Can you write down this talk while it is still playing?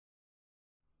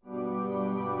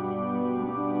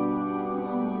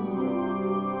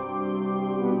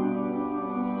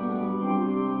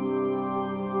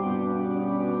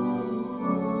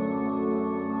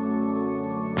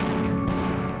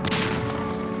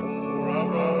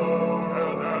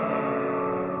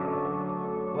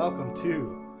welcome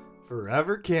to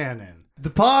Forever Canon,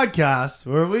 the podcast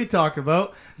where we talk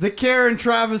about the Karen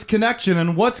Travis connection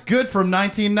and what's good from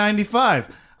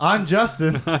 1995. I'm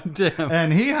Justin, Damn.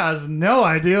 and he has no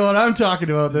idea what I'm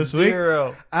talking about this week,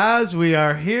 Zero. as we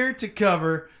are here to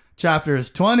cover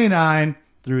chapters 29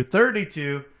 through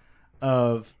 32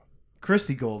 of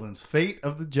Christie Golden's Fate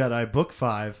of the Jedi, Book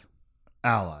 5,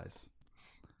 Allies.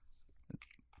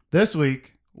 This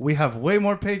week, we have way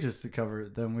more pages to cover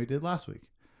than we did last week.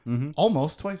 Mm-hmm.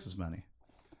 Almost twice as many.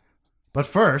 But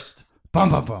first,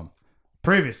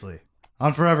 previously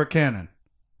on Forever Canon,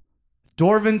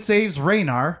 Dorvin saves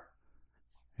Raynar,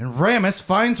 and Ramus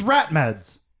finds rat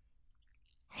meds.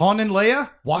 Han and Leia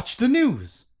watch the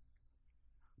news.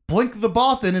 Blink the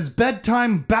Bothan is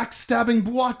bedtime backstabbing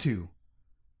Buatu.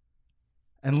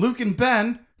 And Luke and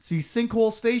Ben see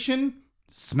Sinkhole Station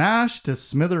smashed to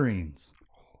smithereens.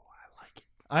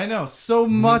 I know, so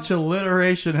much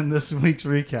alliteration in this week's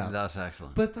recap. That was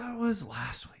excellent. But that was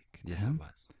last week. Yes, Tim. it was.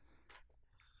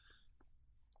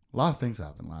 A lot of things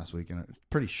happened last week in a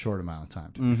pretty short amount of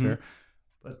time, to be fair.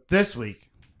 But this week,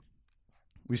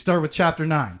 we start with chapter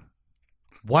 9.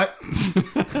 What?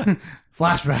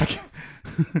 Flashback.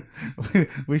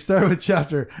 We start with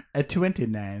chapter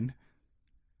 29.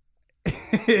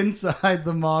 Inside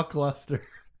the Maw Cluster.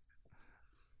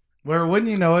 Where, wouldn't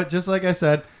you know it, just like I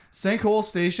said, Sinkhole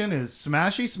Station is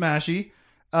smashy.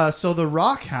 So the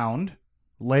Rockhound,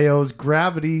 Leo's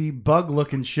gravity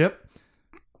bug-looking ship,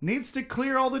 needs to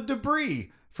clear all the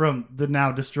debris from the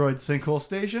now destroyed Sinkhole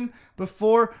Station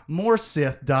before more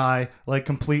Sith die like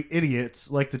complete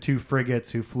idiots, like the two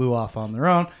frigates who flew off on their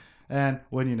own, and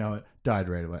when you know it, died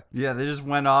right away. Yeah, they just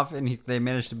went off and they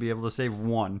managed to be able to save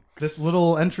one. This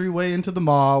little entryway into the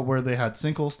Maw where they had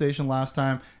Sinkhole Station last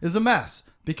time is a mess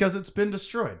because it's been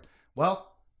destroyed. Well,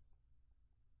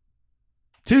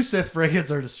 two Sith frigates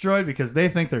are destroyed because they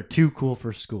think they're too cool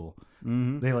for school.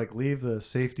 Mm-hmm. They leave the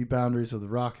safety boundaries of the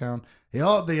Rockhound. They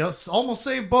almost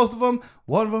save both of them.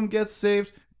 One of them gets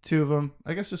saved. Two of them,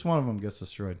 I guess just one of them gets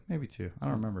destroyed. Maybe two. I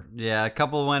don't remember. Yeah, a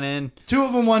couple went in. Two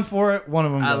of them went for it. One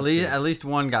of them got saved. At least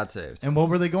one got saved. And what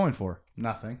were they going for?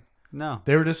 Nothing. No.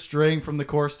 They were just straying from the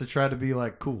course to try to be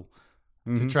cool.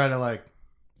 To try to I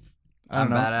don't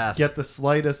know, badass. get the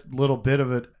slightest little bit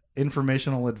of an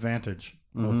informational advantage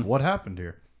of what happened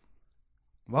here.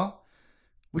 Well,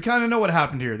 we kind of know what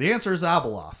happened here. The answer is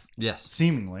Abeloth, Yes.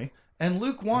 seemingly. And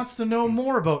Luke wants to know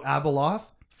more about Abeloth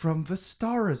from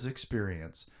Vistara's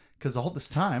experience. Because all this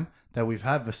time that we've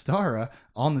had Vistara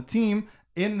on the team,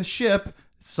 in the ship,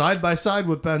 side by side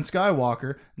with Ben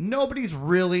Skywalker, nobody's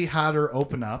really had her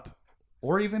open up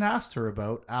or even asked her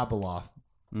about Abeloth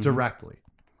directly.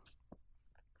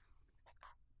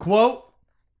 Quote,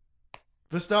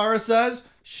 Vistara says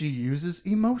she uses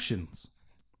emotions.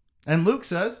 And Luke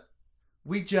says,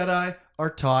 we Jedi are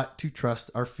taught to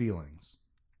trust our feelings.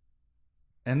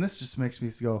 And this just makes me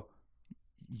go,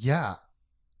 yeah,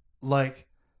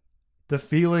 the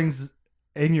feelings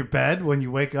in your bed when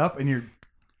you wake up and you're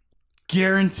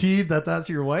guaranteed that that's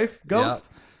your wife, Ghost.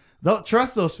 Yep. Don't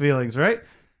trust those feelings, right?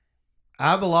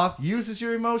 Abeloth uses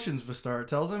your emotions, Vistara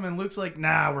tells him, and Luke's like,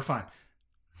 nah, we're fine.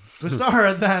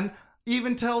 Vistara then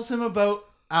even tells him about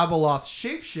Abeloth's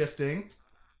shape-shifting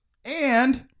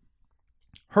and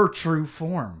her true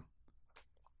form.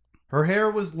 Her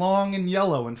hair was long and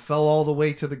yellow and fell all the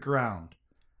way to the ground.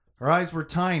 Her eyes were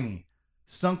tiny,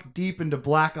 sunk deep into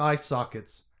black eye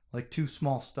sockets like two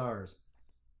small stars.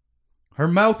 Her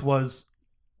mouth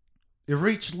it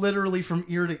reached literally from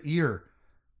ear to ear,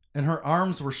 and her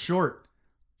arms were short,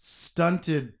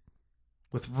 stunted,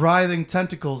 with writhing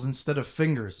tentacles instead of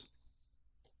fingers.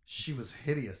 She was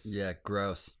hideous. Yeah,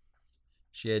 gross.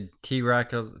 She had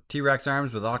T-Rex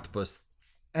arms with octopus.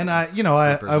 And I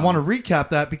want to recap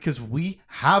that because we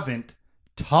haven't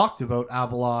talked about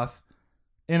Abeloth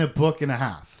in a book and a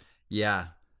half. Yeah.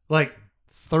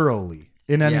 Thoroughly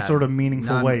in any sort of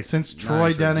meaningful way. Since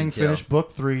Troy Denning finished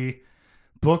book 3,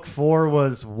 book 4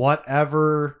 was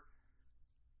whatever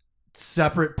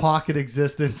separate pocket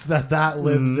existence that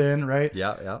lives in, right?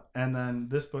 Yeah. And then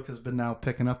this book has been now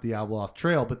picking up the Abeloth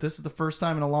trail, but this is the first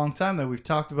time in a long time that we've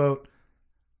talked about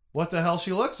what the hell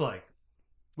she looks like.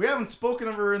 We haven't spoken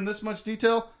of her in this much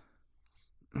detail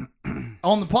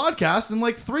on the podcast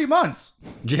in 3 months.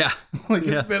 Yeah.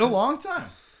 It's been a long time.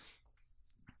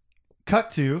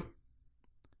 Cut to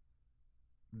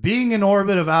being in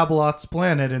orbit of Abeloth's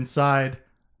planet inside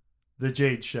the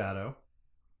Jade Shadow.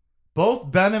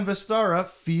 Both Ben and Vistara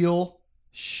feel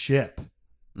ship.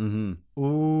 Mm-hmm.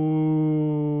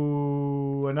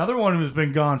 Ooh, another one who's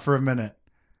been gone for a minute.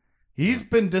 He's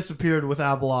been disappeared with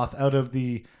Abeloth out of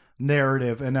the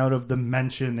narrative and out of the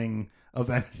mentioning of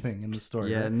anything in the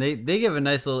story. Yeah, right? and they give a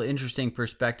nice little interesting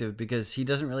perspective because he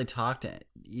doesn't really talk to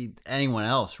anyone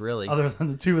else, really. Other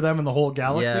than the two of them in the whole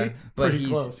galaxy. Yeah, but Pretty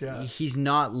close, yeah. he's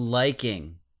not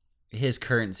liking his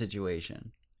current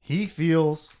situation. He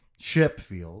feels, Ship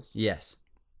feels, Yes.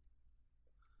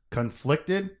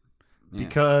 conflicted Yeah.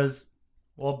 because,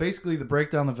 well, basically the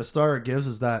breakdown that Vistara gives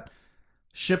is that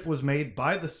Ship was made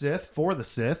by the Sith for the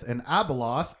Sith, and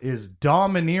Abeloth is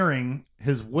domineering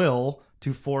his will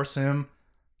to force him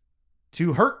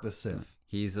to hurt the Sith,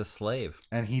 He's a slave.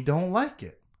 and he don't like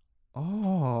it.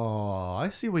 Oh, I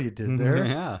see what you did there.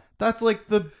 Yeah. That's like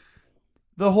the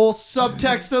whole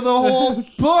subtext of the whole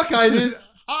book. I did. the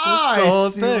whole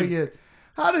see what thing.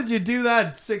 how did you do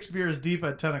that 6 beers deep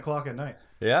at 10 o'clock at night?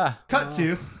 Yeah. Cut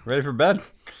to Ready for bed?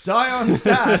 Dion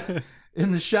Stad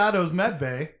in the Shadows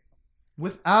medbay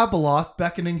with Abeloth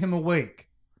beckoning him awake,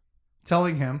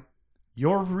 telling him,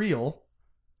 "You're real.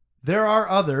 There are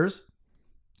others,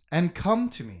 and come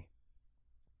to me."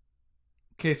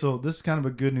 Okay, so this is kind of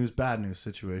a good news, bad news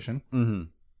situation. Mm-hmm.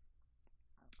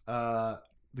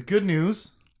 The good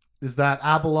news is that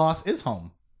Abeloth is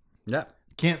home. Yeah.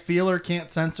 Can't feel her,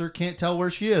 can't sense her, can't tell where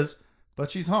she is,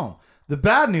 but she's home. The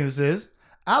bad news is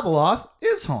Abeloth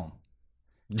is home.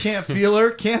 Can't feel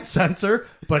her, can't sense her,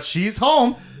 but she's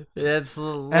home. It's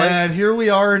like, And here we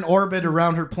are in orbit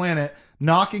around her planet,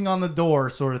 knocking on the door,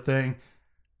 sort of thing.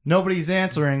 Nobody's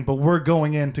answering, but we're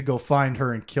going in to go find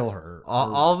her and kill her.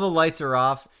 all the lights are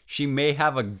off. She may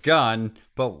have a gun,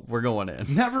 but we're going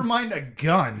in. Never mind a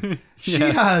gun. She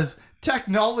Yeah. has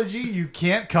technology you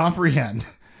can't comprehend.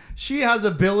 She has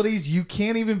abilities you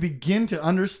can't even begin to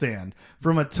understand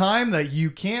from a time that you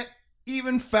can't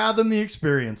even fathom the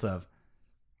experience of.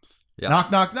 Yeah.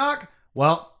 Knock, knock, knock.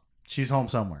 Well, she's home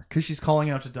somewhere because she's calling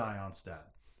out to Dion Stad.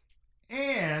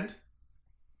 And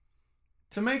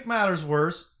to make matters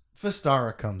worse,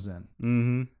 Vistara comes in.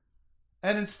 Mm-hmm.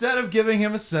 And instead of giving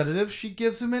him a sedative, she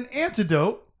gives him an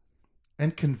antidote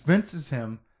and convinces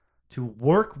him to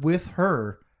work with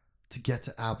her to get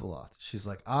to Abeloth. She's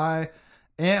like, "I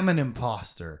am an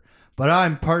imposter, but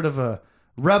I'm part of a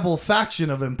rebel faction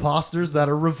of imposters that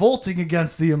are revolting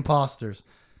against the imposters.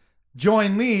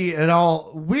 Join me and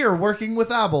we're working with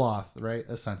Abeloth," right?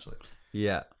 Essentially.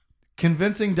 Yeah.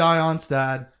 Convincing Dion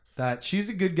Stad that she's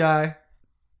a good guy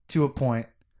to a point,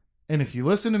 and if you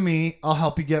listen to me, I'll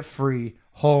help you get free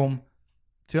home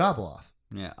to Abeloth.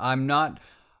 Yeah. I'm not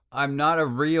a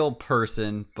real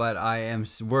person, but I am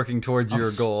working towards your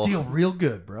goal. Still real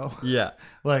good, bro. Yeah.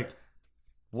 Like,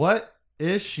 what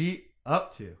is she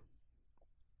up to?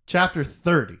 Chapter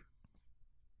 30.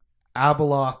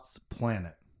 Abeloth's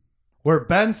Planet. Where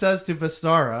Ben says to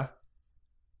Vistara,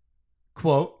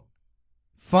 quote,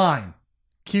 "Fine,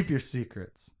 keep your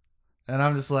secrets." And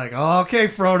I'm just like, "Okay,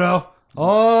 Frodo.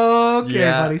 Okay,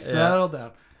 Yeah, buddy, yeah. settle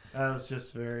down." That was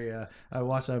just very, I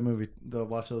watch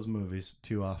those movies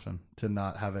too often to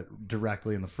not have it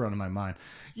directly in the front of my mind.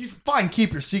 Fine,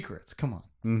 keep your secrets. Come on.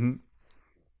 Mm-hmm.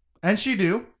 And she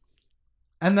do.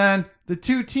 And then the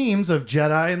two teams of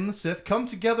Jedi and the Sith come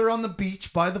together on the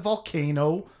beach by the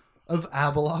volcano of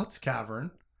Abeloth's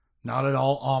Cavern. Not at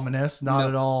all ominous, not Nope.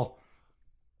 at all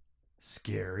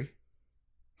scary.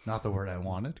 Not the word I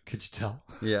wanted. Could you tell?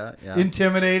 Yeah. Yeah.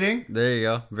 Intimidating. There you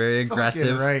go. Very Fucking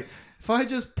aggressive. right. If I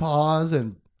just pause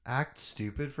and act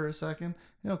stupid for a second,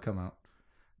 it'll come out.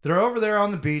 They're over there on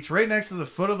the beach, right next to the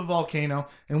foot of the volcano,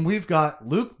 and we've got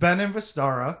Luke, Ben, and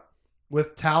Vistara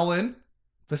with Talon,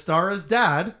 Vistara's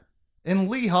dad, and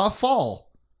Leha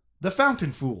Fall, the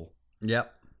Fountain Fool.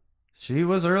 Yep. She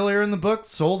was earlier in the book,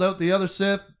 sold out the other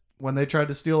Sith when they tried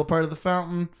to steal a part of the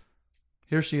fountain.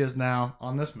 Here she is now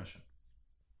on this mission.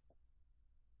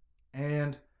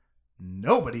 And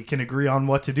nobody can agree on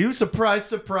what to do. Surprise,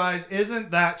 surprise,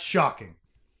 isn't that shocking?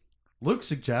 Luke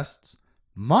suggests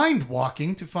mind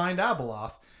walking to find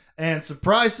Abeloth. And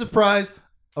surprise, surprise,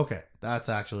 okay, that's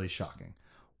actually shocking.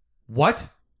 What?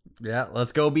 Yeah.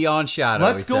 Let's go beyond shadow.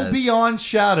 Let's he go says. beyond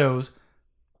shadows,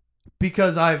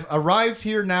 because I've arrived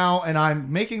here now and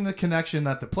I'm making the connection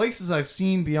that the places I've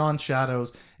seen beyond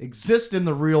shadows exist in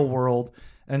the real world.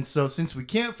 And so since we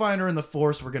can't find her in the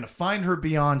Force, we're going to find her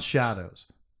beyond shadows.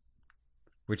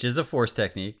 Which is a Force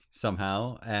technique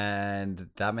somehow, and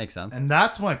that makes sense. And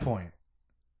that's my point.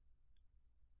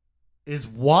 Is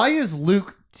why is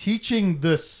Luke teaching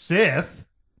the Sith,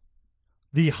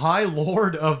 the High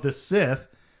Lord of the Sith,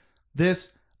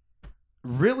 this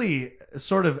really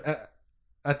sort of,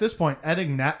 at this point,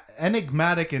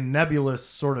 enigmatic and nebulous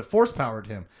sort of force power to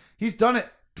him? He's done it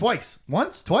twice.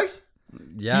 Once? Twice?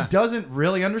 Yeah. He doesn't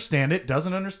really understand it,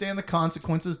 doesn't understand the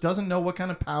consequences, doesn't know what kind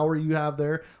of power you have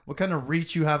there, what kind of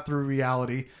reach you have through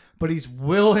reality, but he's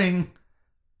willing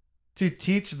to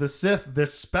teach the Sith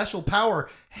this special power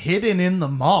hidden in the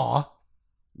Maw.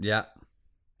 Yeah.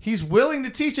 He's willing to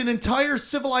teach an entire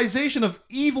civilization of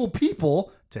evil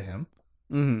people to him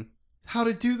Mm-hmm. how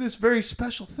to do this very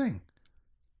special thing.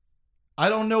 I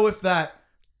don't know if that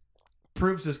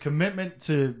proves his commitment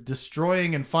to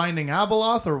destroying and finding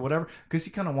Abeloth or whatever, because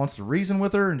he kind of wants to reason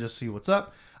with her and just see what's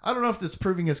up. I don't know if this is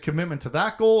proving his commitment to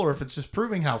that goal or if it's just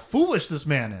proving how foolish this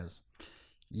man is.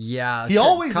 Yeah. He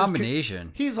always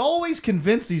combination. He's always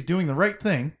convinced he's doing the right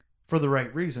thing for the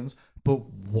right reasons, but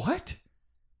what?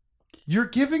 You're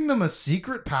giving them a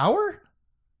secret power?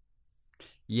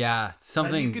 Yeah,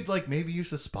 something. You could like maybe use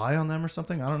to spy on them or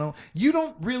something. I don't know. You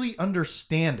don't really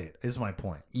understand it, is my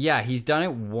point. Yeah, he's done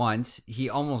it once. He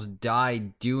almost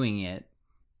died doing it.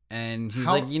 And he's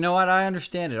How- like, you know what? I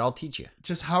understand it. I'll teach you.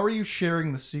 Just how are you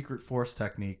sharing the secret force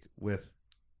technique with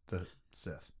the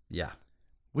Sith? Yeah.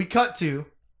 We cut to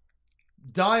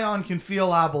Dion can feel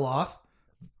Abeloth.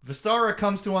 Vistara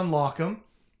comes to unlock him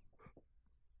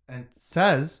and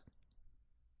says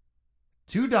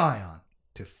to Dion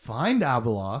to find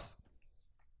Abeloth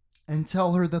and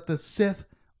tell her that the Sith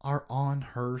are on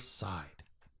her side.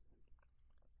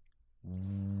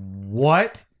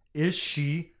 What is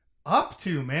she up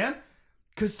to, man?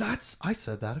 Because I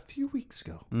said that a few weeks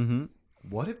ago. Mm-hmm.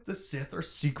 What if the Sith are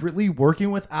secretly working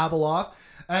with Abeloth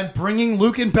and bringing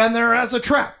Luke and Ben there as a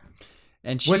trap?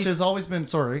 And Which has always been,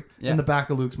 Yeah. in the back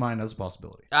of Luke's mind as a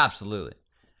possibility. Absolutely.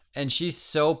 And she's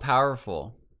so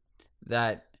powerful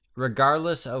that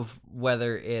regardless of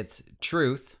whether it's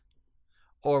truth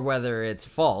or whether it's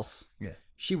false, Yeah.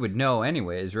 she would know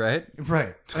anyways, right?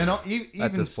 Right. And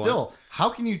even this still, how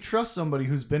can you trust somebody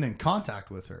who's been in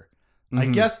contact with her? I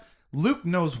Mhm. guess Luke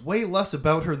knows way less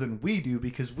about her than we do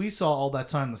because we saw all that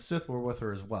time the Sith were with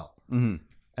her as well. Mm-hmm.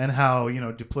 And how,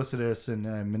 duplicitous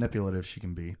and manipulative she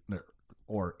can be,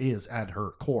 or is at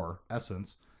her core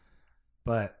essence.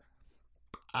 But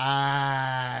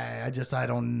I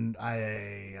don't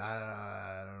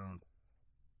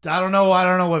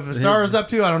know what Vistara's up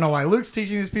to. I don't know why Luke's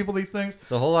teaching these people these things.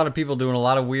 It's a whole lot of people doing a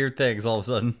lot of weird things all of a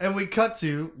sudden. And we cut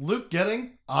to Luke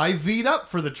getting IV'd up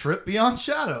for the trip beyond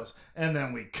Shadows. And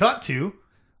then we cut to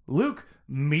Luke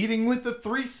meeting with the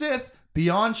three Sith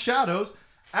beyond Shadows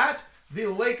at the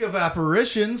Lake of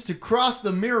Apparitions to cross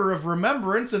the Mirror of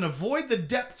Remembrance and avoid the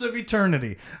depths of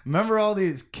eternity. Remember all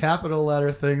these capital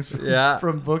letter things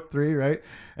from book 3, right?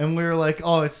 And we were like,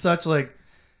 oh, it's such like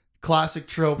classic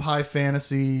trope, high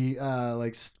fantasy,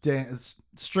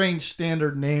 strange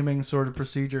standard naming sort of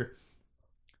procedure.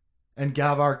 And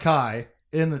Gavar Kai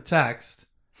in the text,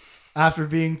 after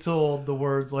being told the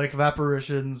words Lake of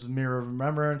Apparitions, Mirror of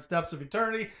Remembrance, Depths of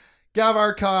Eternity,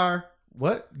 Gavar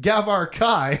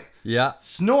Kai Yeah.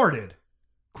 snorted,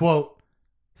 quote,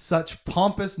 such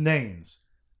pompous names.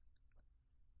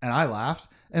 And I laughed.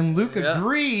 And Luke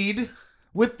agreed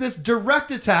with this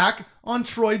direct attack on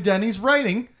Troy Denny's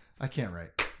writing. I can't write.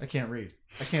 I can't read.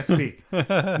 I can't speak.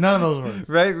 None of those words.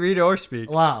 Right? Read or speak.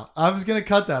 Wow. I was going to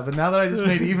cut that, but now that I just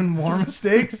made even more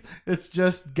mistakes, it's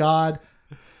just God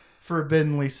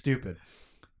forbiddenly stupid.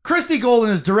 Christy Golden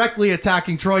is directly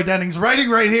attacking Troy Denning's writing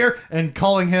right here and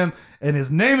calling him and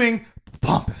his naming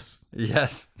pompous.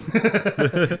 Yes.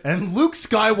 And Luke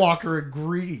Skywalker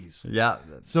agrees. Yeah.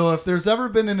 So if there's ever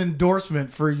been an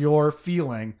endorsement for your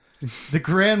feeling, the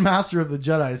Grand Master of the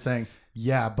Jedi is saying,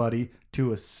 yeah, buddy,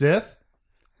 to a Sith.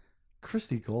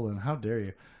 Christy Golden, how dare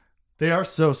you? They are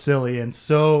so silly and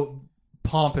so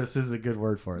pompous is a good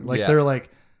word for it. Like they're like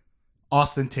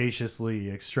ostentatiously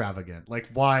extravagant. Like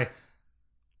why?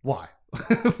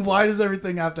 Why does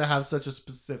everything have to have such a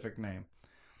specific name?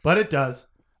 But it does.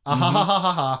 Ah ha ha ha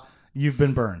ha ha. You've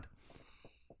been burned.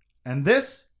 And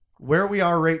this, where we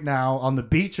are right now on the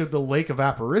beach of the Lake of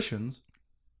Apparitions,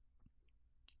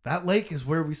 that lake is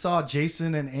where we saw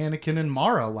Jason and Anakin and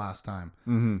Mara last time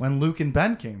when Luke and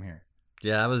Ben came here.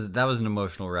 Yeah, that was an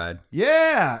emotional ride.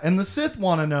 Yeah, and the Sith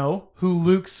want to know who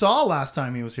Luke saw last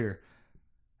time he was here.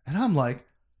 And I'm like,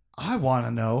 I want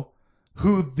to know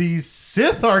who these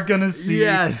Sith are going to see.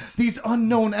 Yes. These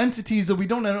unknown entities that we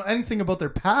don't know anything about their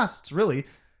pasts, really.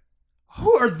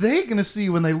 Who are they going to see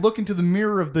when they look into the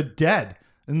mirror of the dead,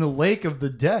 in the lake of the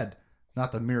dead?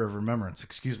 Not the mirror of remembrance,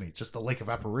 excuse me, just the lake of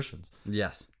apparitions.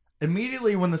 Yes.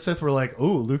 Immediately when the Sith were like,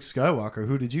 oh, Luke Skywalker,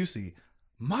 who did you see?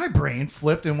 My brain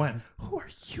flipped and went, who are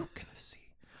you going to see?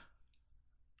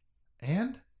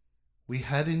 And we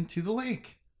head into the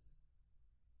lake.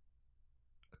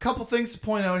 A couple things to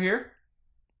point out here.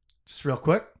 Just real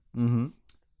quick. Mm-hmm.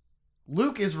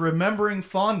 Luke is remembering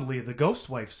fondly the ghost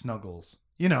wife snuggles.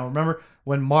 You know, remember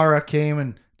when Mara came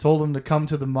and told him to come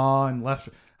to the Maw and had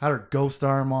her ghost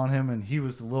arm on him and he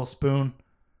was the little spoon?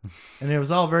 And it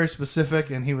was all very specific,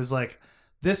 and he was like,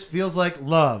 this feels like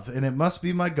love, and it must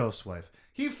be my ghost wife.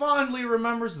 He fondly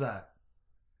remembers that.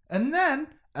 And then,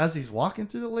 as he's walking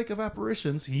through the Lake of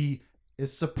Apparitions, he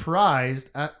is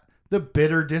surprised at the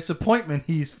bitter disappointment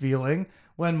he's feeling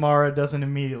when Mara doesn't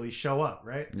immediately show up,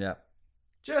 right? Yeah.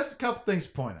 Just a couple things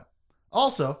to point out.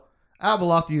 Also,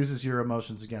 Abeloth uses your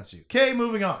emotions against you. Okay,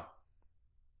 moving on.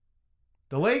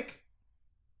 The Lake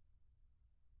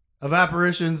of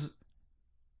Apparitions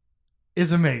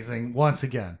is amazing once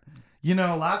again. You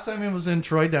know, last time it was in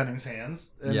Troy Denning's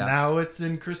hands, and now it's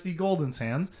in Christy Golden's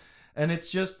hands. And it's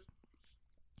just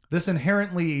this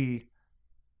inherently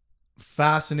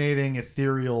fascinating,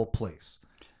 ethereal place.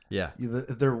 Yeah.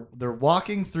 They're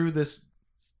walking through this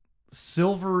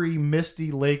silvery,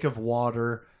 misty lake of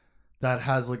water that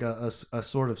has like a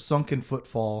sort of sunken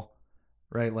footfall,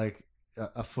 right? Like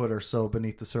a foot or so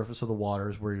beneath the surface of the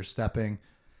waters where you're stepping.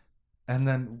 And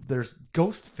then there's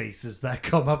ghost faces that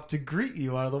come up to greet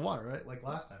you out of the water, right? Like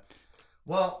last time.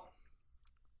 Well,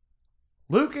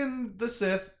 Luke and the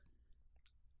Sith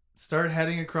start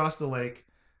heading across the lake,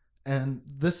 and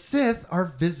the Sith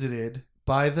are visited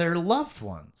by their loved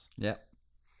ones. Yeah.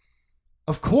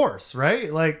 Of course,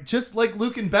 right? Like, just like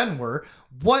Luke and Ben were.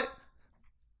 What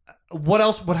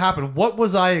else would happen? What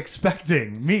was I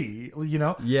expecting? Me, you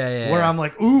know? Yeah. I'm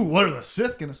like, ooh, what are the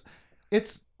Sith gonna...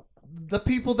 It's the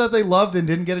people that they loved and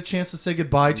didn't get a chance to say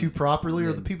goodbye to properly,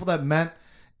 or the people that meant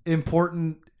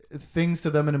important things to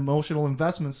them and emotional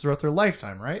investments throughout their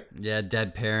lifetime, right? Yeah,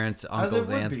 dead parents, uncles,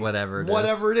 aunts,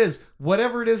 whatever it is.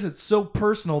 It's so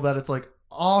personal that it's like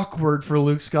awkward for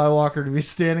Luke Skywalker to be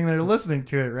standing there listening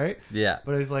to it, right? Yeah.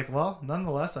 But he's like, well,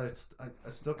 nonetheless, I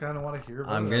still kind of want to hear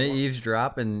about it. I'm going to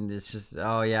eavesdrop, and it's just,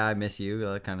 oh yeah, I miss you,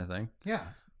 that kind of thing. Yeah.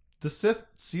 The Sith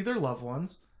see their loved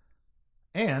ones,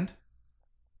 and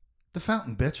the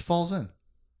fountain bitch falls in.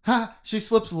 Ha! She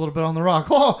slips a little bit on the rock.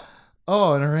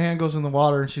 Oh, and her hand goes in the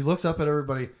water, and she looks up at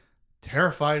everybody,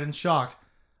 terrified and shocked.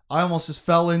 I almost just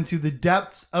fell into the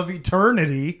depths of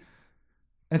eternity.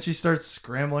 And she starts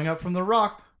scrambling up from the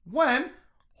rock when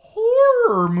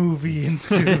horror movie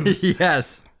ensues.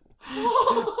 Yes.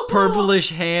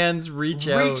 Purplish hands reach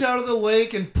out of the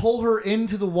lake and pull her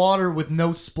into the water with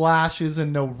no splashes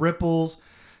and no ripples.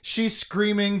 She's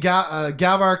screaming.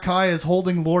 Gavar Kai is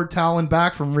holding Lord Talon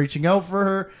back from reaching out for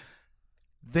her.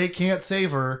 They can't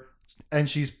save her. And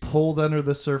she's pulled under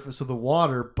the surface of the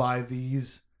water by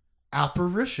these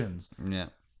apparitions. Yeah.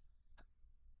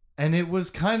 And it was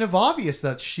kind of obvious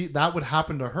that that would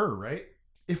happen to her, right?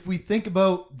 If we think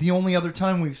about the only other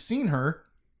time we've seen her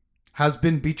has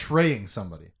been betraying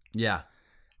somebody. Yeah.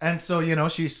 And so, you know,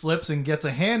 she slips and gets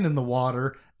a hand in the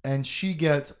water, and she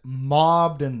gets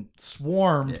mobbed and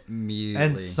swarmed immediately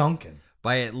and sunken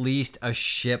by at least a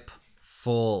ship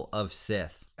full of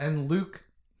Sith. And Luke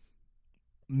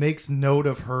makes note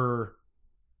of her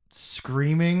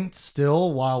screaming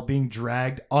still while being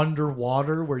dragged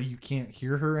underwater where you can't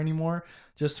hear her anymore.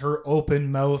 Just her open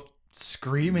mouth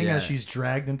screaming as she's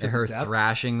dragged into her the depths.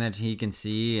 Thrashing that he can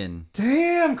see. And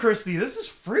damn, Christy, this is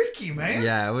freaky, man.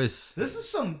 Yeah, it was. This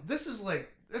is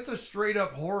like, it's a straight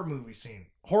up horror movie scene.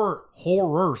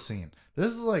 Horror scene.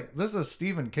 This is a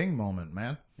Stephen King moment,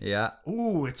 man. Yeah.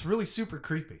 Ooh, it's really super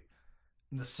creepy.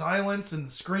 And the silence and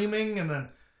the screaming, and then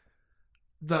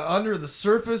the under the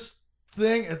surface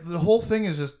thing. The whole thing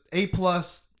is just A+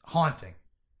 haunting.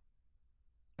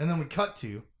 And then we cut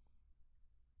to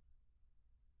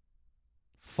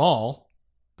Fall,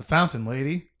 the fountain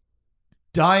lady,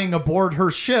 dying aboard her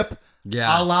ship.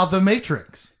 Yeah. A la the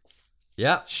Matrix.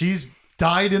 Yeah. She's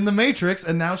died in the Matrix,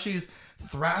 and now she's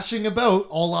thrashing about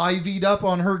all IV'd up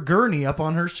on her gurney up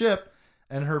on her ship.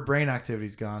 And her brain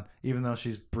activity's gone, even though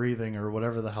she's breathing or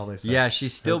whatever the hell they say. Yeah,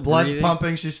 she's still her blood's breathing.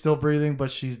 pumping, she's still breathing,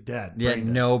 but she's dead. Yeah,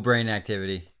 no brain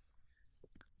activity.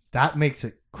 That makes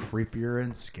it creepier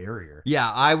and scarier.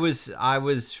 Yeah, I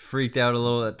was freaked out a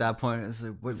little at that point. I was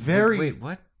like, wait,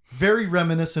 what? Very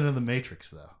reminiscent of the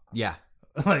Matrix, though. Yeah.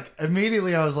 Like,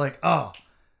 immediately I was like, oh,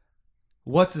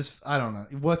 what's this? I don't know.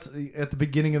 What's at the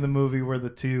beginning of the movie where the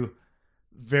two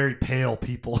very pale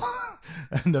people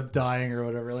end up dying or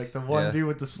whatever, like the one dude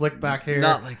with the slick back hair,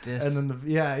 not like this, and then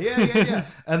the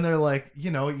and they're like,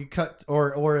 you know, you cut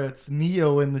or it's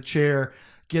Neo in the chair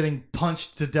getting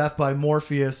punched to death by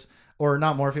Morpheus, or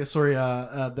not Morpheus, sorry,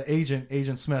 the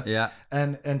Agent Smith,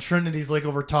 and Trinity's like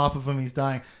over top of him, he's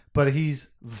dying, but he's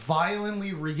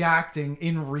violently reacting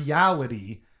in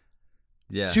reality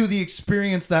to the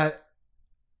experience that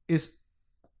is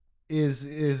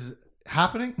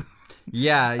happening.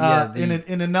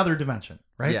 In another dimension,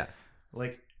 right? Yeah.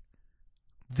 Like,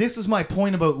 this is my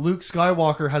point about Luke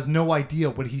Skywalker has no idea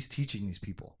what he's teaching these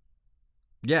people.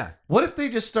 Yeah. What if they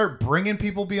just start bringing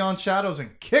people beyond shadows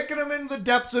and kicking them into the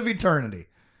depths of eternity?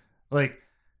 Like,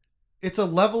 it's a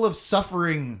level of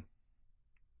suffering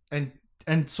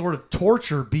and sort of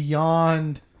torture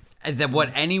beyond And that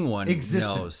what anyone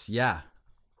existence. knows. Yeah.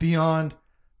 Beyond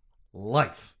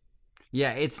life.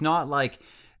 Yeah, it's not like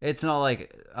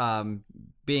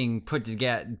being put to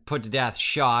death,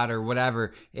 shot or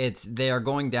whatever. It's they are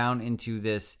going down into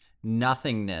this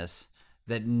nothingness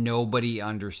that nobody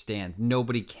understands.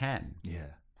 Nobody can. Yeah.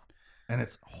 And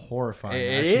it's horrifying.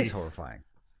 It is horrifying.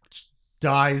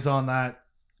 Dies on that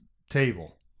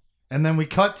table. And then we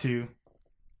cut to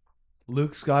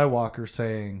Luke Skywalker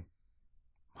saying,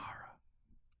 Mara.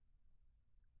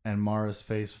 And Mara's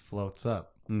face floats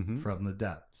up from the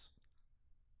depths.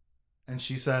 And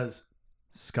she says,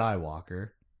 Skywalker.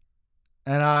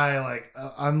 And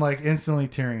I'm like instantly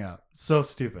tearing up. So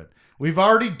stupid. We've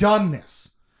already done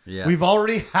this. Yeah. We've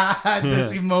already had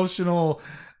this emotional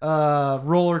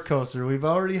roller coaster. We've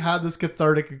already had this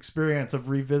cathartic experience of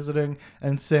revisiting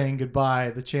and saying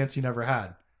goodbye, the chance you never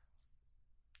had.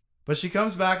 But she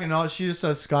comes back and she just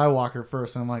says Skywalker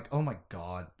first. And I'm like, oh my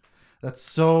God. That's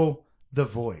so the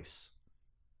voice.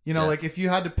 You know, like if you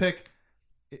had to pick,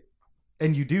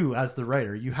 and you do as the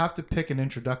writer, you have to pick an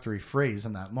introductory phrase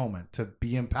in that moment to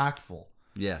be impactful.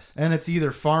 Yes. And it's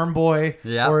either Farm Boy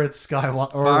or it's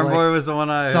Skywalker. Or Farm Boy was the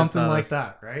one I something like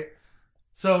that, right?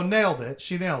 So nailed it.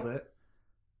 She nailed it.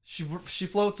 She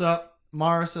floats up.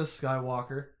 Mara says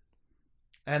Skywalker.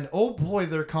 And oh boy,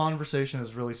 their conversation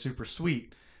is really super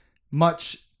sweet.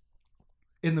 Much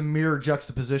in the mirror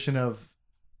juxtaposition of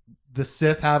the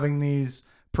Sith having these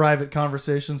private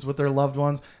conversations with their loved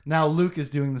ones. Now Luke is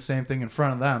doing the same thing in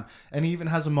front of them. And he even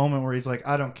has a moment where he's like,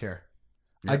 I don't care.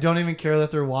 I don't even care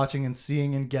that they're watching and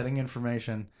seeing and getting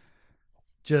information.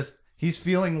 Just, he's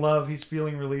feeling love. He's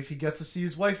feeling relief. He gets to see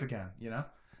his wife again, you know?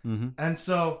 Mm-hmm. And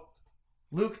so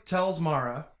Luke tells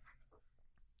Mara,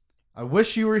 I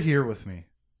wish you were here with me.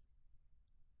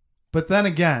 But then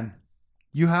again,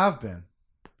 you have been.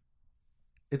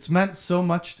 It's meant so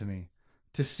much to me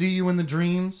to see you in the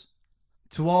dreams,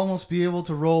 to almost be able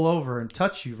to roll over and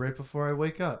touch you right before I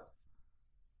wake up.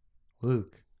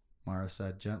 Luke, Mara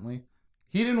said gently.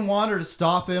 He didn't want her to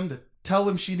stop him, to tell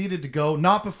him she needed to go,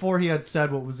 not before he had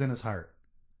said what was in his heart.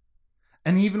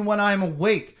 And even when I am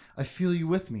awake, I feel you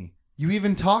with me. You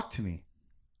even talk to me.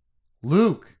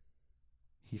 Luke.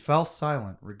 He fell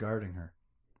silent regarding her.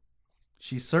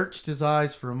 She searched his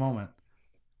eyes for a moment.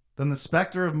 Then the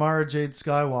specter of Mara Jade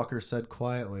Skywalker said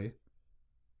quietly,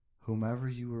 whomever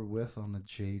you were with on the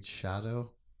Jade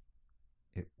Shadow,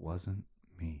 it wasn't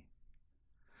me.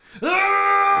 Yeah,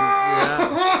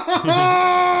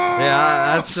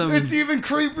 that's some... It's even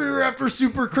creepier after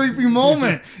super creepy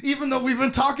moment, even though we've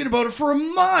been talking about it for a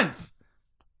month.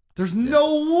 There's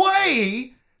no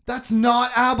way that's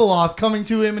not Abeloth coming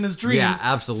to him in his dreams. Yeah,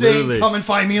 absolutely. Saying, come and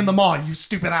find me in the maw, you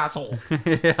stupid asshole.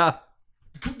 Yeah.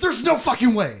 There's no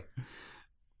fucking way.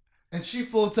 And she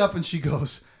floats up and she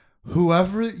goes,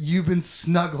 whoever you've been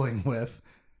snuggling with,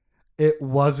 it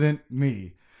wasn't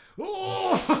me.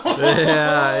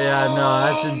 Yeah, no,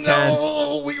 that's intense.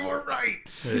 No, we were right.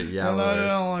 Yeah, and I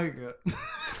don't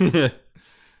like it.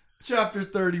 Chapter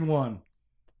 31.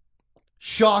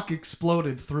 Shock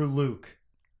exploded through Luke.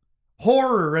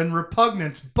 Horror and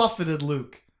repugnance buffeted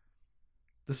Luke.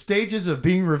 The stages of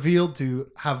being revealed to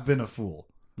have been a fool.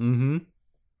 Mm-hmm.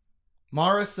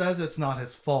 Mara says it's not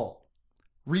his fault.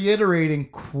 Reiterating,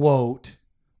 quote,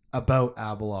 about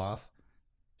Abeloth,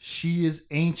 she is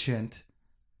ancient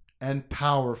and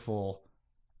powerful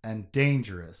and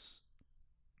dangerous.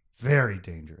 Very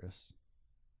dangerous.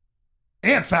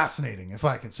 And fascinating, if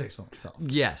I can say so myself.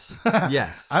 Yes.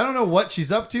 Yes. I don't know what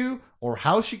she's up to or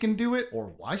how she can do it or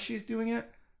why she's doing it,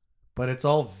 but it's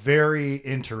all very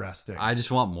interesting. I just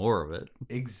want more of it.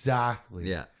 Exactly.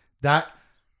 Yeah. That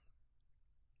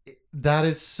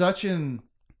is such an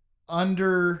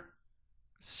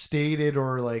understated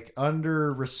or like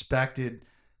under-respected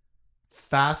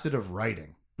facet of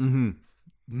writing. Mm-hmm.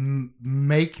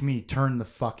 Make me turn the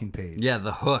fucking page. Yeah,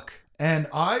 the hook. And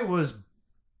I was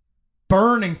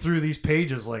burning through these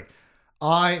pages. Like,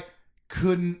 I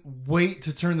couldn't wait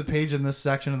to turn the page in this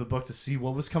section of the book to see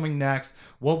what was coming next,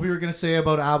 what we were going to say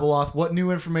about Abeloth, what new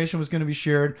information was going to be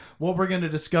shared, what we're going to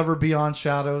discover beyond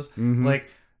shadows. Mm-hmm. Like,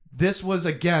 this was,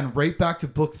 again, right back to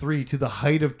book 3, to the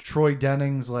height of Troy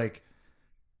Denning's, like,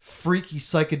 freaky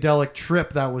psychedelic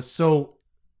trip that was so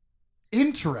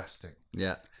interesting.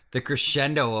 Yeah. The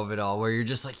crescendo of it all, where you're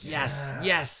just like, yes,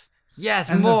 yes,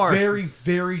 and more. the very,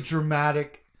 very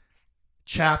dramatic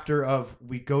chapter of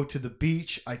we go to the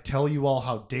beach. I tell you all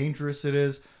how dangerous it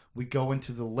is. We go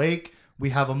into the lake. we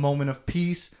have a moment of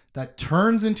peace that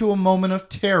turns into a moment of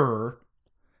terror.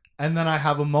 And then I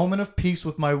have a moment of peace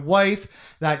with my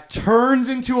wife that turns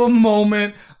into a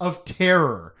moment of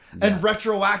terror. Yeah. And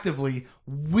retroactively,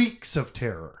 weeks of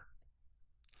terror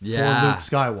for Yeah. Luke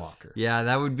Skywalker. Yeah,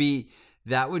 that would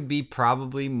be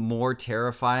probably more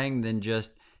terrifying than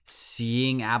just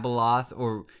seeing Abeloth,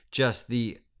 or just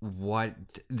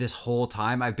this whole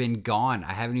time I've been gone.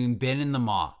 I haven't even been in the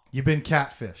maw. You've been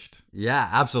catfished. Yeah,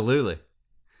 absolutely.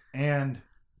 And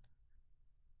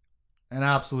an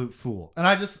absolute fool. And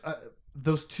I just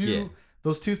those two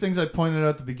things I pointed out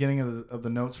at the beginning of the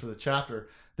notes for the chapter,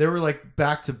 they were like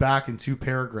back to back in 2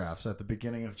 paragraphs at the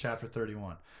beginning of chapter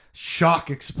 31. Shock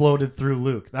exploded through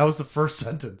Luke. That was the first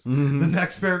sentence. Mm-hmm. The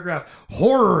next paragraph,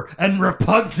 horror and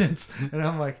repugnance. And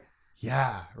I'm like,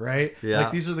 yeah, right? Yeah.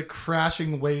 Like these are the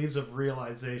crashing waves of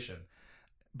realization.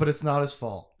 But it's not his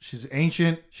fault. She's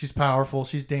ancient, she's powerful,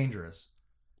 she's dangerous.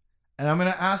 And I'm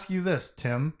going to ask you this,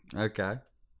 Tim. Okay.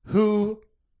 Who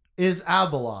is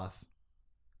Abeloth?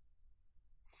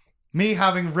 Me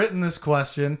having written this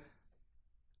question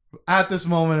at this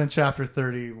moment in chapter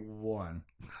 31.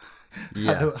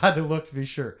 Yeah. had to look to be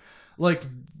sure. Like,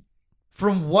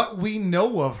 from what we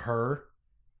know of her,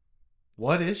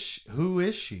 what is she? Who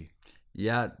is she?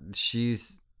 Yeah,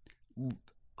 she's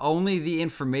only the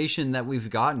information that we've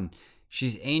gotten.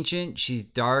 She's ancient, she's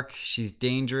dark, she's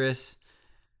dangerous.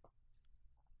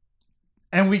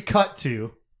 And we cut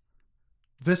to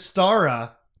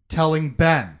Vistara telling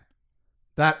Ben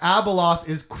that Abeloth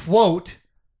is, quote,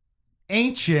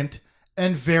 ancient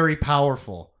and very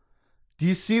powerful. Do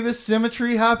you see the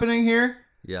symmetry happening here?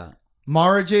 Yeah.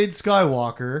 Mara Jade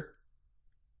Skywalker,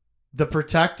 the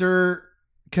protector,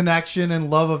 connection, and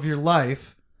love of your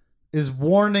life, is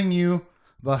warning you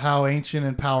about how ancient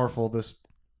and powerful this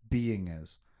being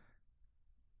is.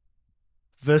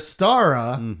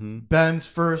 Vistara, Mm-hmm. Ben's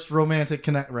first romantic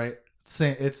connect, right?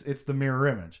 It's the mirror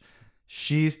image.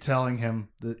 She's telling him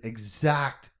the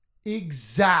exact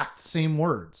same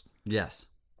words. Yes.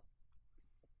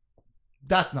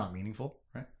 That's not meaningful,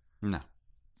 right? No.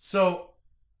 So,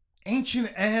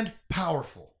 ancient and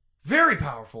powerful. Very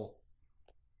powerful.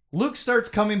 Luke starts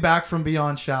coming back from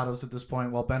beyond shadows at this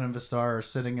point while Ben and Vistara are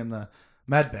sitting in the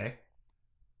med bay,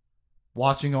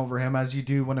 watching over him as you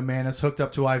do when a man is hooked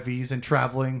up to IVs and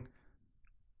traveling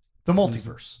the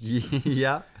multiverse.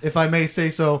 Yeah. If I may say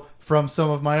so from some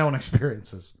of my own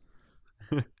experiences.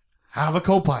 Have a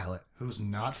co-pilot who's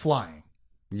not flying.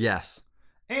 Yes.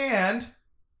 And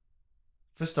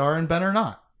Vistara and Ben are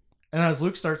not. And as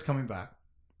Luke starts coming back,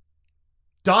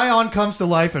 Dion comes to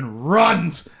life and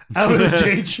runs out of the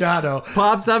Jade Shadow.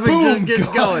 Pops up and Boom, just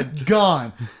gets gone, going.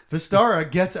 Gone. Vistara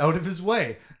gets out of his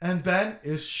way. And Ben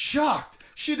is shocked.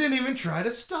 She didn't even try to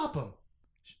stop him.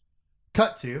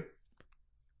 Cut to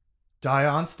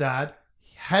Dion Stad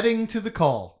heading to the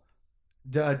call.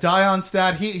 Dion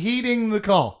Stad heeding the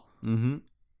call. Mm-hmm.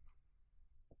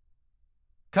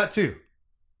 Cut to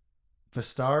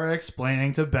Vistara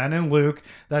explaining to Ben and Luke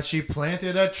that she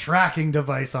planted a tracking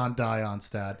device on Dion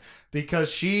Stad because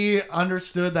she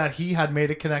understood that he had made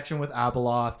a connection with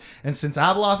Abeloth. And since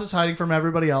Abeloth is hiding from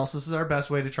everybody else, this is our best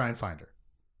way to try and find her.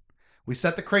 We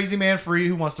set the crazy man free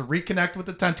who wants to reconnect with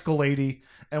the tentacle lady,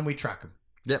 and we track him.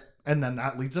 Yep. And then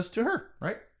that leads us to her,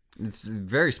 right? It's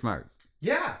very smart.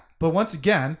 Yeah. But once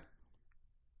again,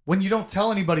 when you don't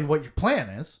tell anybody what your plan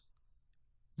is,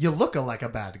 you look like a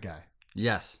bad guy.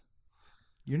 Yes.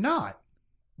 You're not.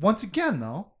 Once again,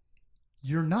 though,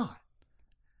 you're not.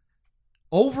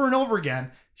 Over and over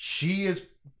again, she is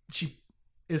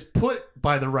put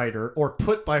by the writer or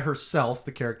put by herself,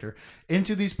 the character,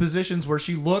 into these positions where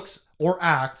she looks or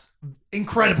acts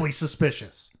incredibly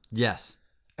suspicious. Yes.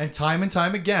 And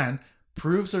time again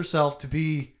proves herself to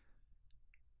be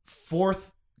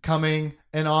forthcoming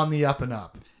and on the up and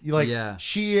up. Yeah.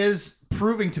 She is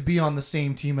proving to be on the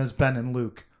same team as Ben and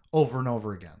Luke over and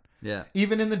over again. Yeah.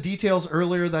 Even in the details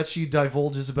earlier that she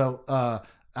divulges about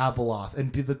Abeloth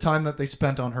and the time that they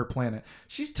spent on her planet,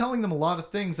 she's telling them a lot of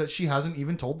things that she hasn't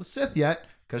even told the Sith yet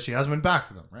because she hasn't been back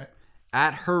to them, right?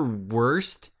 At her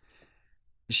worst,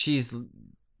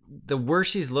 the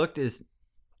worst she's looked is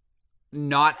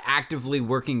not actively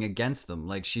working against them.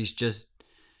 Like, she's just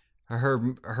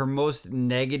her most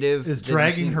negative Is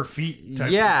dragging her feet. type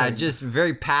of Yeah, thing. just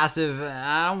very passive.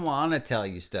 I don't want to tell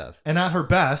you stuff. And at her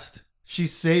best,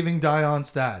 she's saving Dion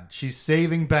Stad. She's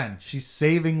saving Ben. She's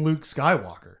saving Luke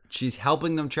Skywalker. She's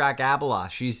helping them track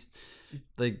Abeloth. She's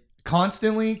like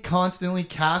Constantly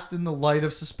cast in the light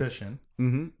of suspicion,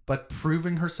 mm-hmm. but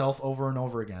proving herself over and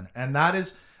over again. And that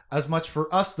is as much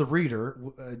for us, the reader,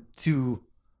 to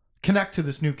connect to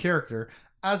this new character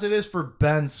as it is for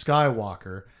Ben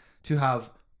Skywalker to have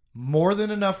more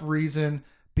than enough reason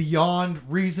beyond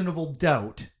reasonable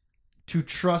doubt to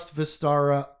trust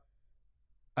Vistara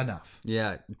enough.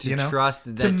 Yeah, to You know? trust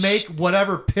that To make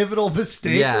whatever pivotal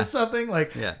mistake Yeah. or something.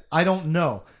 Like, yeah, I don't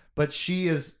know. But she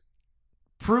has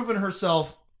proven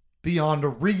herself beyond a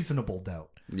reasonable doubt.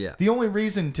 yeah. The only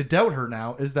reason to doubt her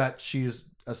now is that she is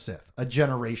a Sith, a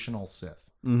generational Sith.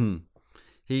 Mm-hmm.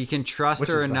 He can trust Which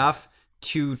her is fine. enough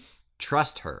to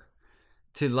trust her.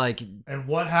 To like, And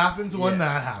what happens when Yeah.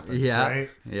 that happens, Yeah. right?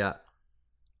 yeah,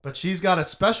 But she's got a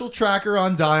special tracker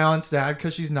on Dion's dad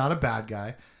because she's not a bad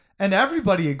guy. And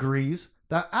everybody agrees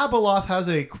that Abeloth has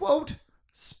a, quote,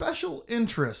 special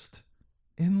interest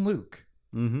in Luke.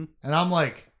 mm-hmm. And I'm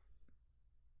like,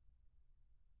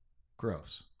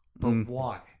 gross. But Mm.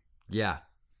 why? yeah.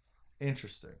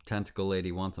 Interesting. Tentacle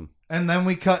lady wants him. And then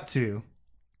we cut to,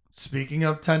 speaking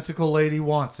of Tentacle Lady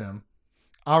Wants Him,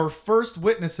 our first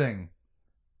witnessing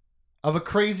of a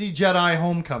crazy Jedi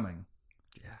homecoming.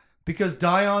 Yeah, Because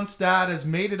Dion's dad has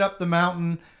made it up the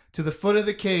mountain to the foot of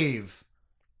the cave.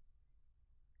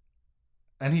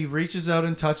 And he reaches out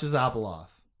and touches Abeloth.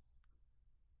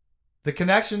 The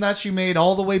connection that she made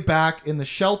all the way back in the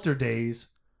shelter days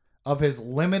of his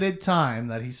limited time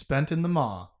that he spent in the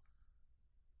Maw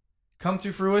come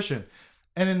to fruition.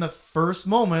 And in the first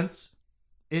moments,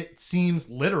 it seems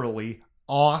literally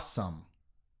awesome.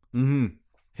 mm-hmm.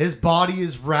 His body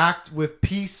is racked with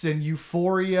peace and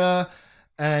euphoria,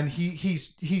 and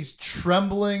he's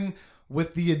trembling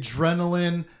with the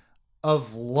adrenaline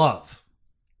of love.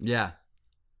 yeah,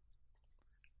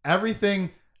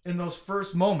 Everything in those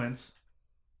first moments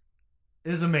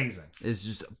is amazing. it's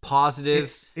just positive.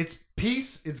 It's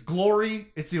peace, it's glory,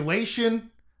 it's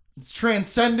elation, it's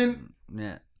transcendent.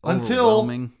 Yeah, Until-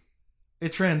 overwhelming.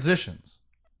 It transitions.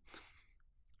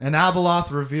 And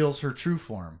Abeloth reveals her true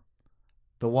form.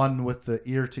 The one with the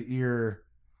ear-to-ear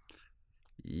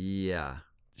Yeah,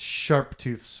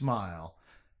 sharp-toothed smile.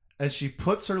 As she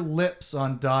puts her lips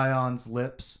on Dion's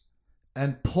lips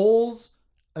and pulls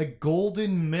a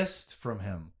golden mist from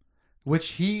him, which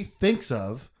he thinks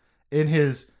of in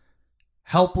his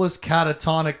helpless,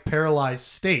 catatonic, paralyzed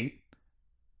state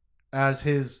as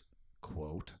his,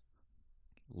 quote,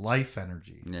 life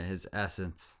energy. yeah. His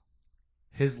essence.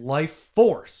 His life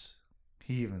force,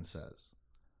 he even says.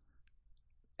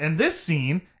 And this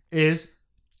scene is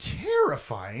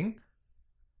terrifying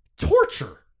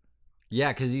torture. Yeah,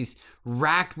 because he's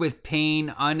racked with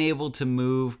pain, unable to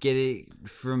move. Get it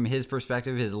from his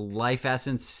perspective, his life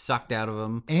essence sucked out of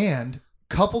him. And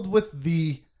coupled with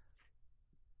this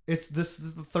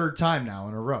is the third time now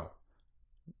in a row.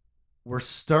 We're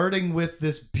starting with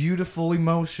this beautiful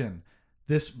emotion,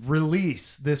 this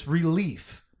release, this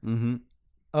relief Mm-hmm.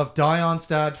 of Dion's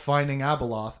dad finding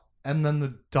Abeloth, and then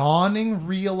the dawning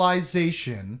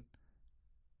realization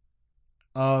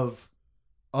of,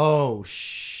 oh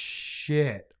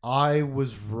shit, I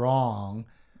was wrong.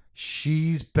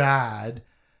 She's bad.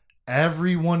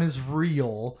 Everyone is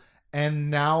real. And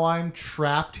now I'm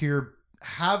trapped here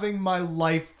having my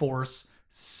life force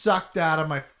sucked out of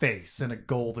my face in a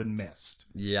golden mist.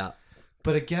 Yeah,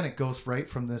 But again, it goes right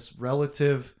from this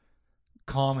relative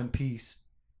calm and peace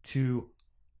to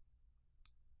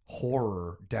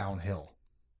horror downhill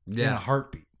in a yeah,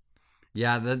 heartbeat.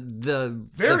 yeah. The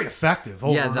Very the, effective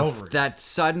over yeah. and over. again. That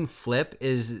sudden flip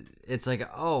is. It's like,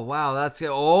 oh wow, that's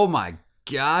oh my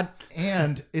god.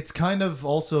 And it's kind of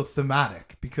also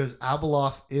thematic because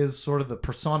Abeloth is sort of the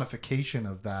personification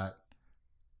of that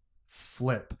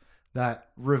flip, that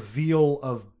reveal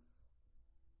of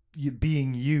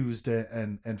being used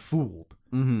and fooled.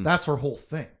 Mm-hmm. That's her whole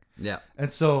thing. Yeah, And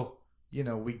so,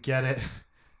 we get it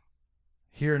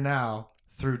here now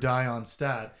through Dion's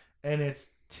dad, and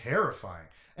it's terrifying.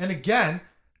 And again,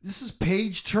 this is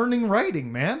page-turning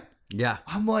writing, man. yeah,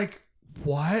 I'm like,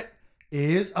 what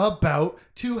is about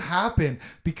to happen?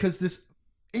 Because this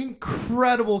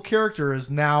incredible character is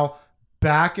now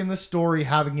back in the story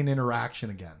having an interaction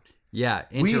again. yeah.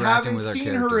 We Interacting haven't with our seen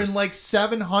her characters. in like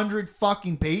 700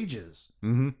 fucking pages.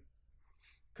 Mm-hmm.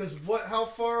 Because how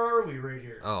far are we right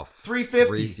here? Oh,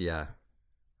 350. yeah.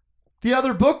 The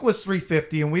other book was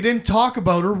 350, and we didn't talk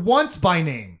about her once by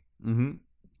name. Mm-hmm.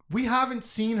 We haven't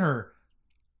seen her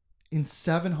in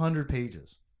 700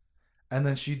 pages. And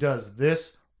then she does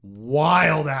this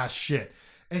wild ass shit.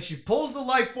 And she pulls the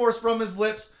life force from his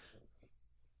lips.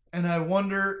 And I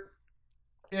wonder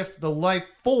if the life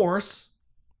force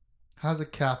has a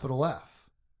capital F.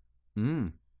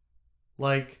 Mm.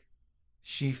 Like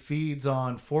she feeds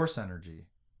on force energy.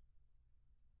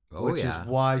 Oh which yeah. is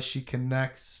why she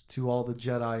connects to all the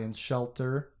Jedi in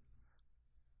Shelter.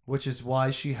 Which is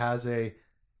why she has a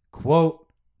quote,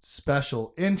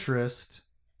 special interest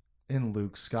in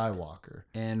Luke Skywalker.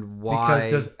 And why?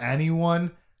 Because does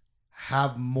anyone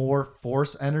have more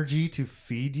force energy to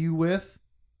feed you with?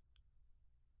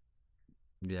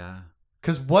 Yeah.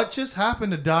 Because what just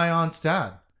happened to Dion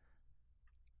Stad?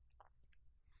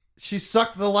 She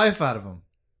sucked the life out of him.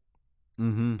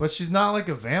 Mm-hmm. But she's not like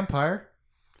a vampire.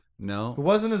 No. It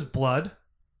wasn't his blood.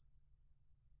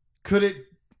 Could it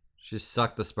She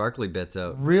sucked the sparkly bits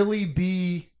out. really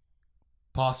be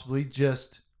possibly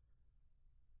just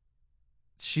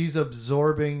she's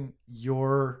absorbing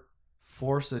your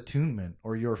force attunement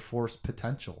or your force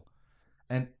potential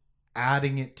and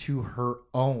adding it to her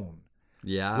own,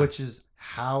 Yeah. which is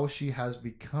how she has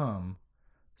become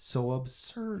so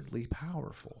absurdly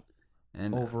powerful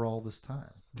and over all this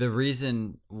time. the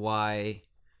reason why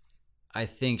I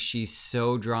think she's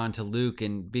so drawn to Luke,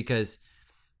 and because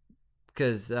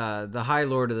the High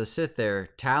Lord of the Sith there,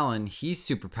 Talon, he's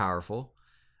super powerful,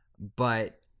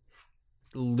 but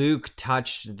Luke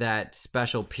touched that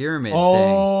special pyramid thing.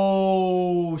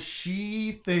 Oh,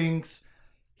 she thinks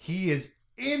he is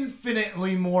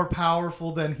infinitely more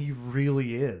powerful than he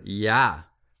really is. Yeah.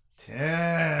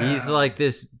 Damn. He's like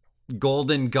this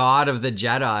golden god of the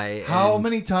Jedi. How and-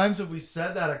 many times have we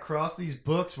said that across these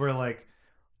books where like,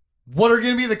 what are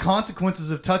going to be the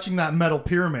consequences of touching that metal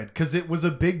pyramid? Because it was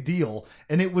a big deal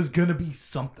and it was going to be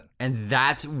something. And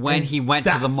that's when And he went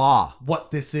to the that's Maw.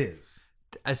 what this is.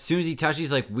 As soon as he touched,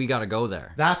 he's like, we got to go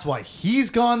there. That's why he's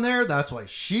gone there. That's why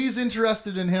she's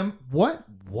interested in him. What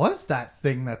was that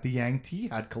thing that the Yang T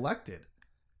had collected?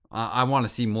 I want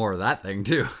to see more of that thing,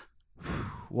 too.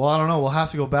 Well, I don't know. We'll have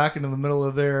to go back into the middle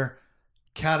of their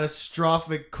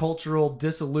catastrophic cultural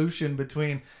dissolution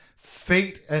between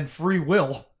fate and free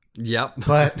will. Yep.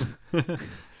 But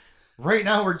right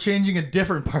now we're changing a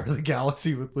different part of the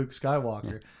galaxy with Luke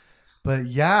Skywalker. But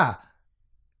yeah.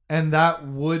 And that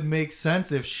would make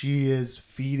sense if she is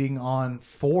feeding on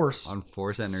force. On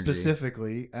force energy.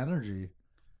 Specifically, energy.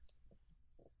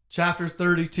 Chapter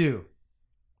 32.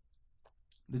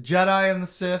 The Jedi and the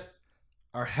Sith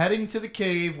are heading to the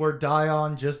cave where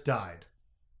Dion just died.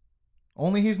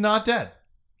 Only he's not dead.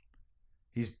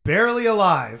 He's barely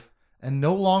alive and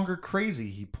no longer crazy.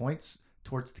 He points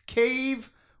towards the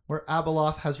cave where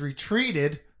Abeloth has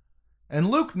retreated, and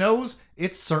Luke knows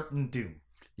it's certain doom.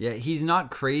 Yeah, he's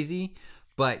not crazy,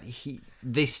 but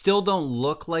they still don't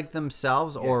look like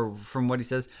themselves, or from what he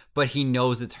says, but he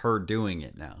knows it's her doing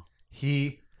it now.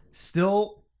 He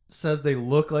still says they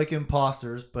look like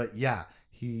imposters, but yeah,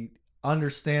 he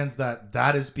understands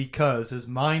that is because his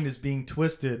mind is being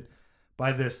twisted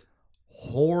by this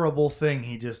horrible thing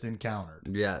he just encountered.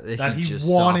 Yeah, That he just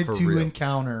wanted saw for to real.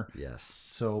 encounter Yes.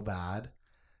 so bad.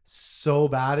 So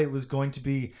bad. It was going to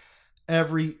be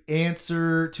every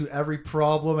answer to every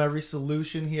problem, every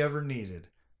solution he ever needed.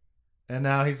 And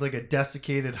now he's like a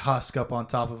desiccated husk up on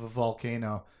top of a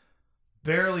volcano,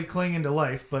 barely clinging to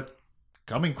life, but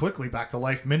coming quickly back to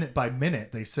life minute by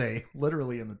minute, they say,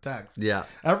 literally in the text. Yeah.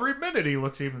 Every minute he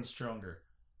looks even stronger.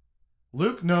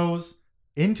 Luke knows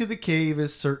into the cave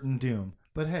is certain doom.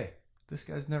 But hey, this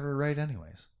guy's never right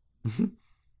anyways.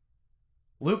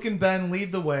 Luke and Ben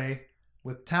lead the way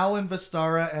with Talon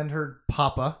Vistara and her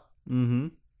papa Mm-hmm.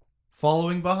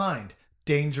 following behind.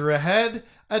 Danger ahead,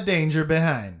 a danger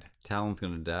behind. Talon's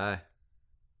gonna die.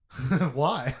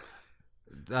 Why?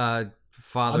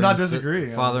 Father. I'm not and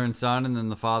disagreeing. Father and son, and then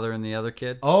the father and the other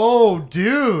kid. Oh,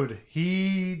 dude.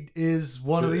 He is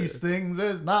one of these things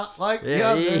is not like the Yeah,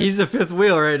 other. he's a fifth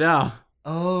wheel right now.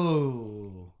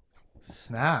 Oh,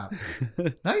 snap.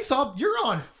 Nice. You're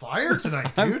on fire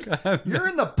tonight, dude. I'm- You're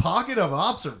in the pocket of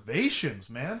observations,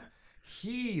 man.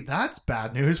 That's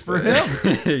bad news for him.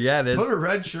 Yeah, it is. Put a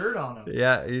red shirt on him.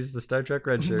 Yeah, he's the Star Trek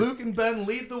red shirt. Luke and Ben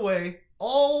lead the way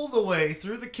all the way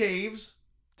through the caves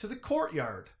to the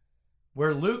courtyard,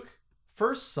 where Luke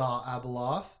first saw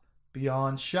Abeloth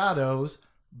beyond shadows,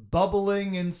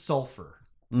 bubbling in sulfur.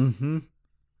 Mm-hmm.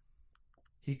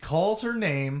 He calls her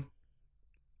name,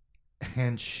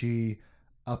 and she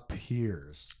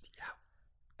appears.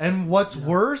 Yeah. And what's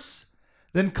worse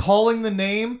than calling the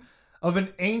name of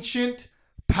an ancient,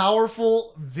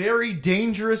 powerful, very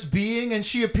dangerous being, and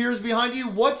she appears behind you?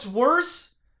 What's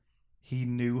worse? He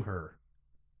knew her.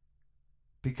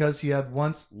 Because he had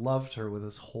once loved her with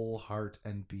his whole heart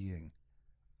and being.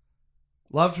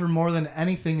 Loved her more than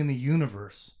anything in the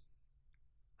universe.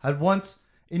 Had once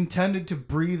intended to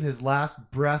breathe his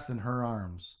last breath in her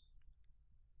arms.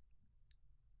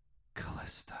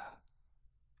 Callista.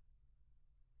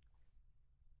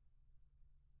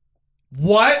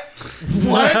 What? I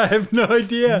What? have no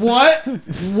idea. What?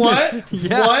 What?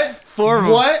 Yeah, What?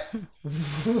 formal. What?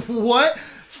 What?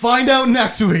 Find out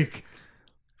next week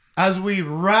as we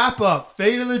wrap up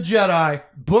Fate of the Jedi,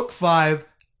 Book 5,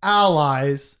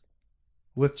 Allies,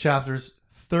 with chapters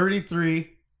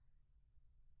 33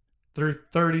 through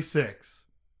 36.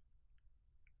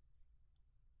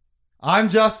 I'm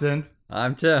Justin.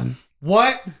 I'm Tim.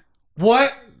 What?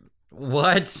 Children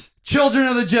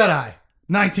of the Jedi,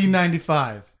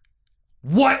 1995.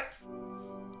 What?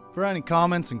 For any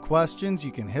comments and questions,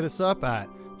 you can hit us up at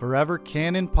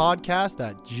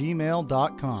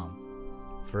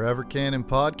forevercanonpodcast@gmail.com. Forever Canon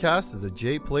Podcast is a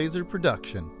Jay Plazer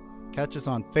production. Catch us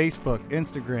on Facebook,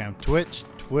 Instagram, Twitch,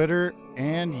 Twitter,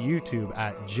 and YouTube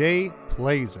at Jay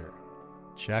Plazer.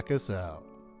 Check us out.